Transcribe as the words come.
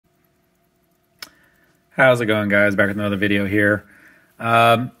How's it going, guys? Back with another video here.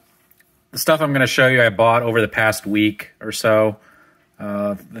 The stuff I'm going to show you I bought over the past week or so.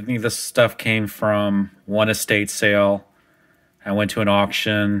 I think this stuff came from one estate sale. I went to an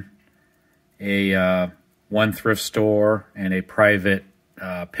auction, one thrift store, and a private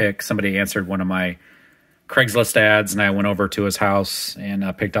pick. Somebody answered one of my Craigslist ads, and I went over to his house and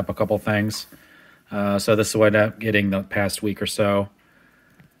picked up a couple things. So this is what I ended up getting the past week or so.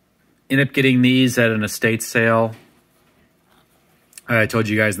 Ended up getting these at an estate sale. I told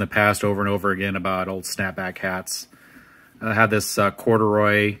you guys in the past over and over again about old snapback hats. I had this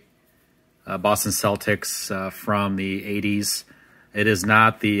corduroy Boston Celtics from the 80s. It is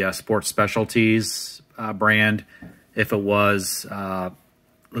not the Sports Specialties brand. If it was,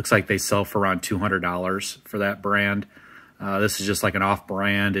 looks like they sell for around $200 for that brand. This is just like an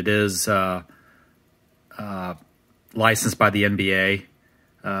off-brand. It is licensed by the NBA,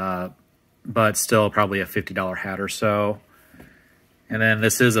 but still probably a $50 hat or so. And then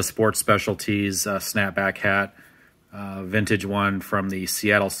this is a Sports Specialties snapback hat, vintage one from the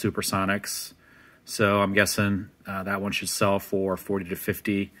Seattle Supersonics. So I'm guessing that one should sell for $40 to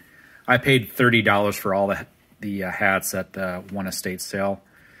 $50. I paid $30 for all the hats at one estate sale.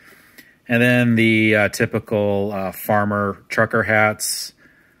 And then the typical farmer trucker hats.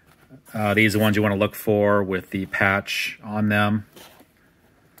 These are the ones you want to look for with the patch on them.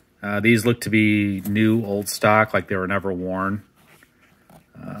 These look to be new old stock, like they were never worn.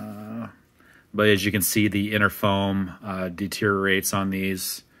 But as you can see, the inner foam deteriorates on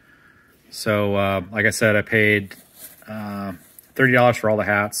these. So, like I said, I paid $30 for all the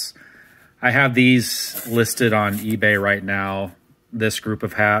hats. I have these listed on eBay right now, this group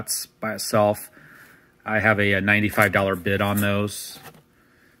of hats by itself. I have a $95 bid on those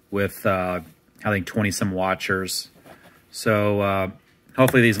with, I think, 20-some watchers. So,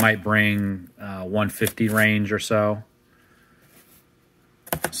 hopefully these might bring $150 range or so.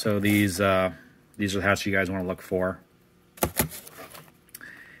 So these are the hats you guys want to look for.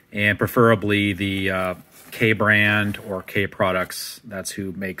 And preferably the K brand or K products. That's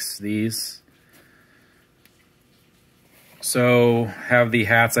who makes these. So have the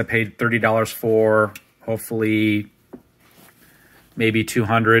hats I paid $30 for. Hopefully maybe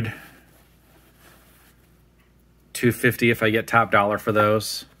 $200. $250 if I get top dollar for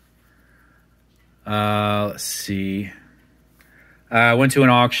those. Let's see. I went to an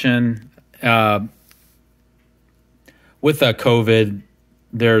auction. With COVID,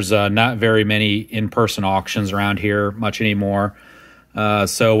 there's not very many in-person auctions around here much anymore.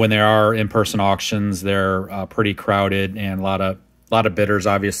 So when there are in-person auctions, they're pretty crowded and a lot of bidders,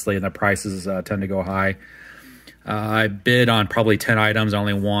 obviously, and the prices tend to go high. I bid on probably 10 items. I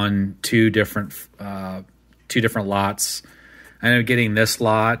only won two different lots. I ended up getting this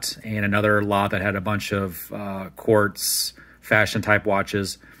lot and another lot that had a bunch of quartz fashion type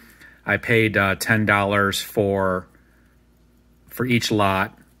watches. I paid $10 for each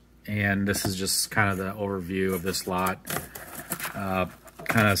lot, and this is just kind of the overview of this lot.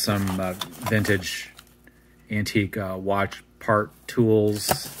 Kind of some vintage antique watch part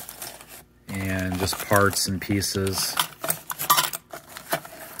tools and just parts and pieces.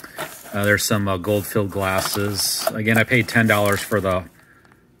 There's some gold-filled glasses. Again, I paid $10 for the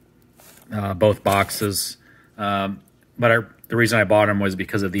both boxes. But the reason I bought them was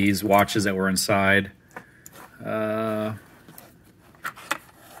because of these watches that were inside. I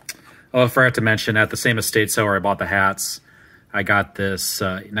forgot to mention, at the same estate sale where I bought the hats, I got this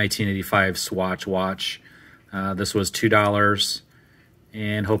 1985 Swatch watch. This was $2,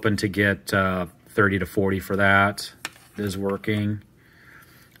 and hoping to get $30 to $40 for that. It is working.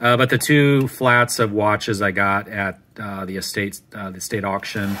 But the two flats of watches I got at the estate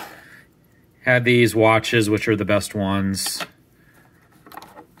auction had these watches, which are the best ones.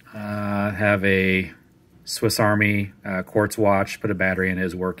 Have a Swiss Army quartz watch, put a battery in,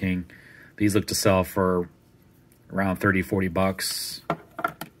 is working. These look to sell for around 30, 40 bucks.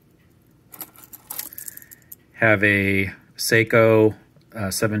 Have a Seiko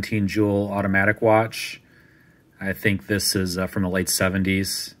 17 jewel automatic watch. I think this is from the late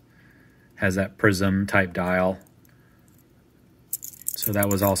 70s. Has that prism type dial. So that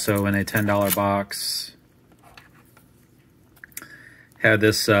was also in a $10 box. Had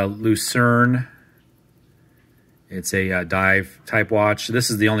this Lucerne. It's a dive type watch.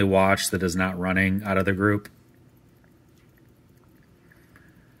 This is the only watch that is not running out of the group.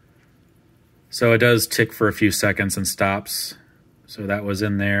 So it does tick for a few seconds and stops. So that was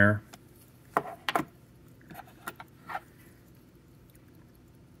in there.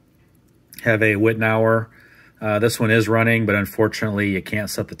 Have a Wittenauer. This one is running, but unfortunately you can't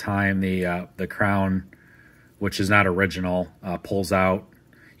set the time. The crown which is not original, pulls out.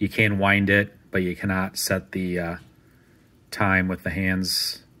 You can wind it, but you cannot set the time with the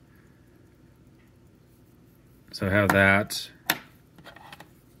hands. So have that.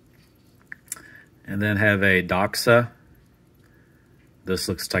 And then have a Doxa. This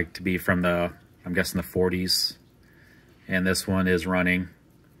looks like to be from the, I'm guessing the 40s. And this one is running.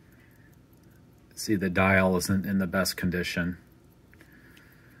 See, the dial isn't in the best condition.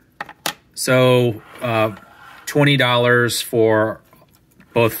 So $20 for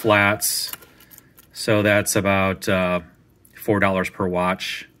both flats. So that's about $4 per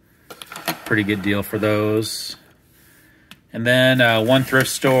watch. Pretty good deal for those. And then one thrift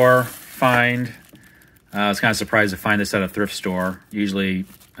store find. I was kind of surprised to find this at a thrift store. Usually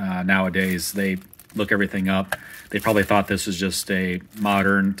nowadays they look everything up. They probably thought this was just a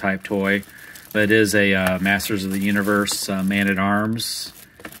modern type toy. But it is a Masters of the Universe Man-at-Arms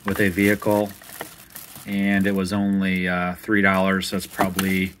with a vehicle. And it was only $3. So it's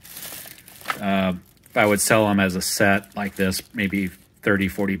probably, if I would sell them as a set like this, maybe 30,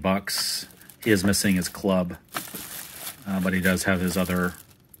 40 bucks. He is missing his club. But he does have his other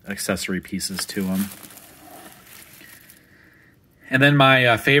accessory pieces to him. And then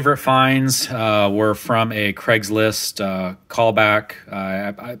my favorite finds were from a Craigslist callback.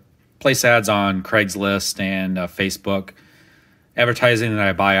 I place ads on Craigslist and Facebook, advertising that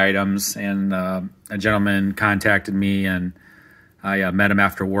I buy items. And a gentleman contacted me, and I met him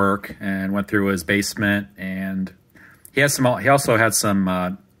after work and went through his basement. And he also had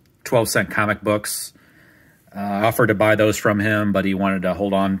some 12-cent comic books. I offered to buy those from him, but he wanted to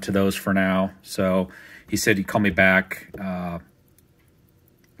hold on to those for now. So he said he'd call me back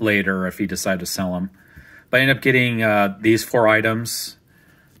later if he decided to sell them. But I ended up getting these 4 items.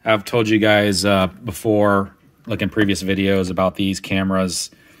 I've told you guys before, like in previous videos, about these cameras,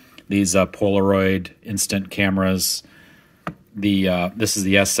 these Polaroid instant cameras. This is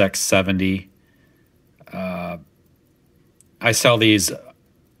the SX-70. I sell these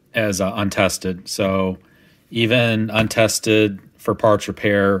as untested, so even untested for parts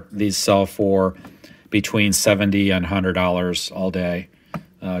repair, these sell for between $70 and $100 all day,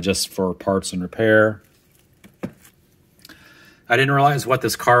 just for parts and repair. I didn't realize what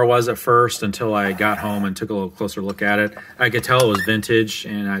this car was at first until I got home and took a little closer look at it. I could tell it was vintage,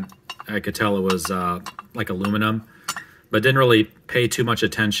 and I could tell it was like aluminum, but didn't really pay too much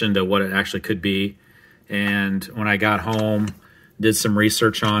attention to what it actually could be. And when I got home, did some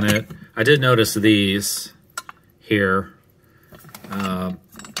research on it, I did notice these here. And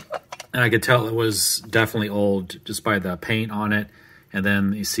I could tell it was definitely old just by the paint on it. And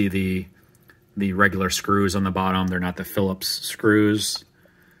then you see the regular screws on the bottom. They're not the Phillips screws.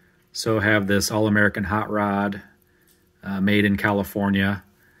 So I have this All-American hot rod made in California.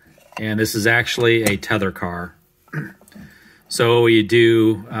 And this is actually a tether car. So you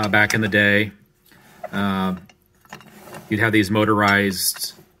do, back in the day, you'd have these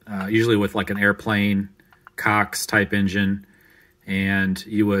motorized, usually with like an airplane Cox type engine. And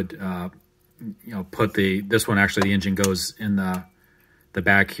you would, put this one, actually the engine goes in the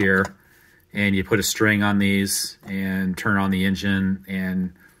back here. And you put a string on these and turn on the engine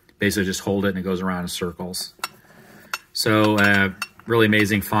and basically just hold it and it goes around in circles. So really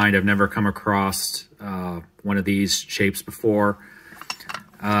amazing find. I've never come across one of these shapes before.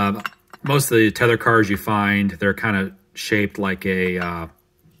 Most of the tether cars you find, they're kind of shaped like an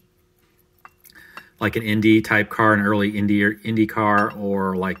Indy type car, an early Indy car,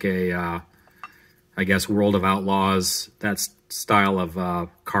 or like a, I guess, World of Outlaws, that style of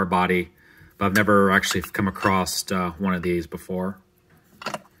car body. But I've never actually come across one of these before.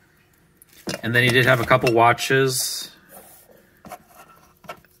 And then he did have a couple watches.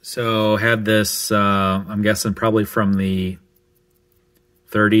 So had this, I'm guessing probably from the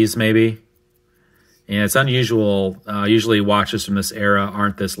 30s maybe. And it's unusual. Usually watches from this era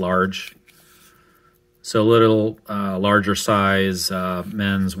aren't this large. So a little larger size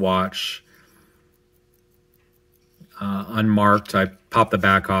men's watch. Unmarked. I popped the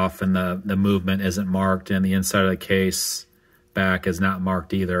back off and the movement isn't marked, and the inside of the case back is not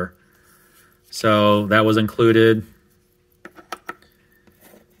marked either. So that was included.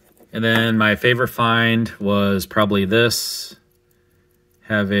 And then my favorite find was probably this.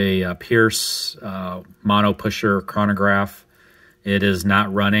 Have a Pierce mono pusher chronograph. It is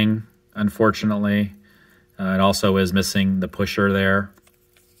not running, unfortunately. It also is missing the pusher there.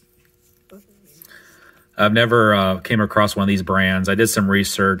 I've never came across one of these brands. I did some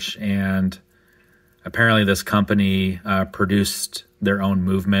research, and apparently this company produced their own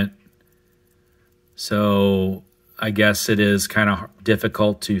movement. So I guess it is kind of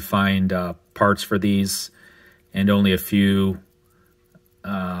difficult to find parts for these. and only a few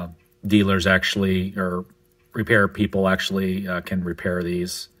dealers actually, or repair people actually can repair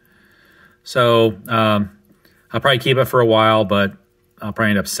these. So I'll probably keep it for a while, but I'll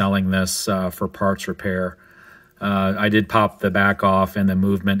probably end up selling this for parts repair. I did pop the back off, and the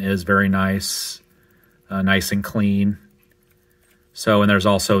movement is very nice, nice and clean. So, and there's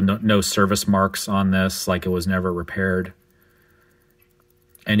also no service marks on this, like it was never repaired.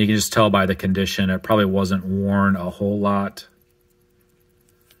 And you can just tell by the condition, it probably wasn't worn a whole lot.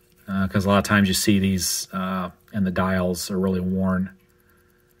 Because a lot of times you see these, and the dials are really worn.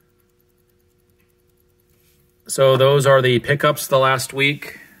 So those are the pickups the last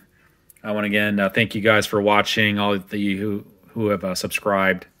week. I want to again thank you guys for watching, all of you who have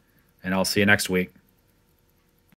subscribed, and I'll see you next week.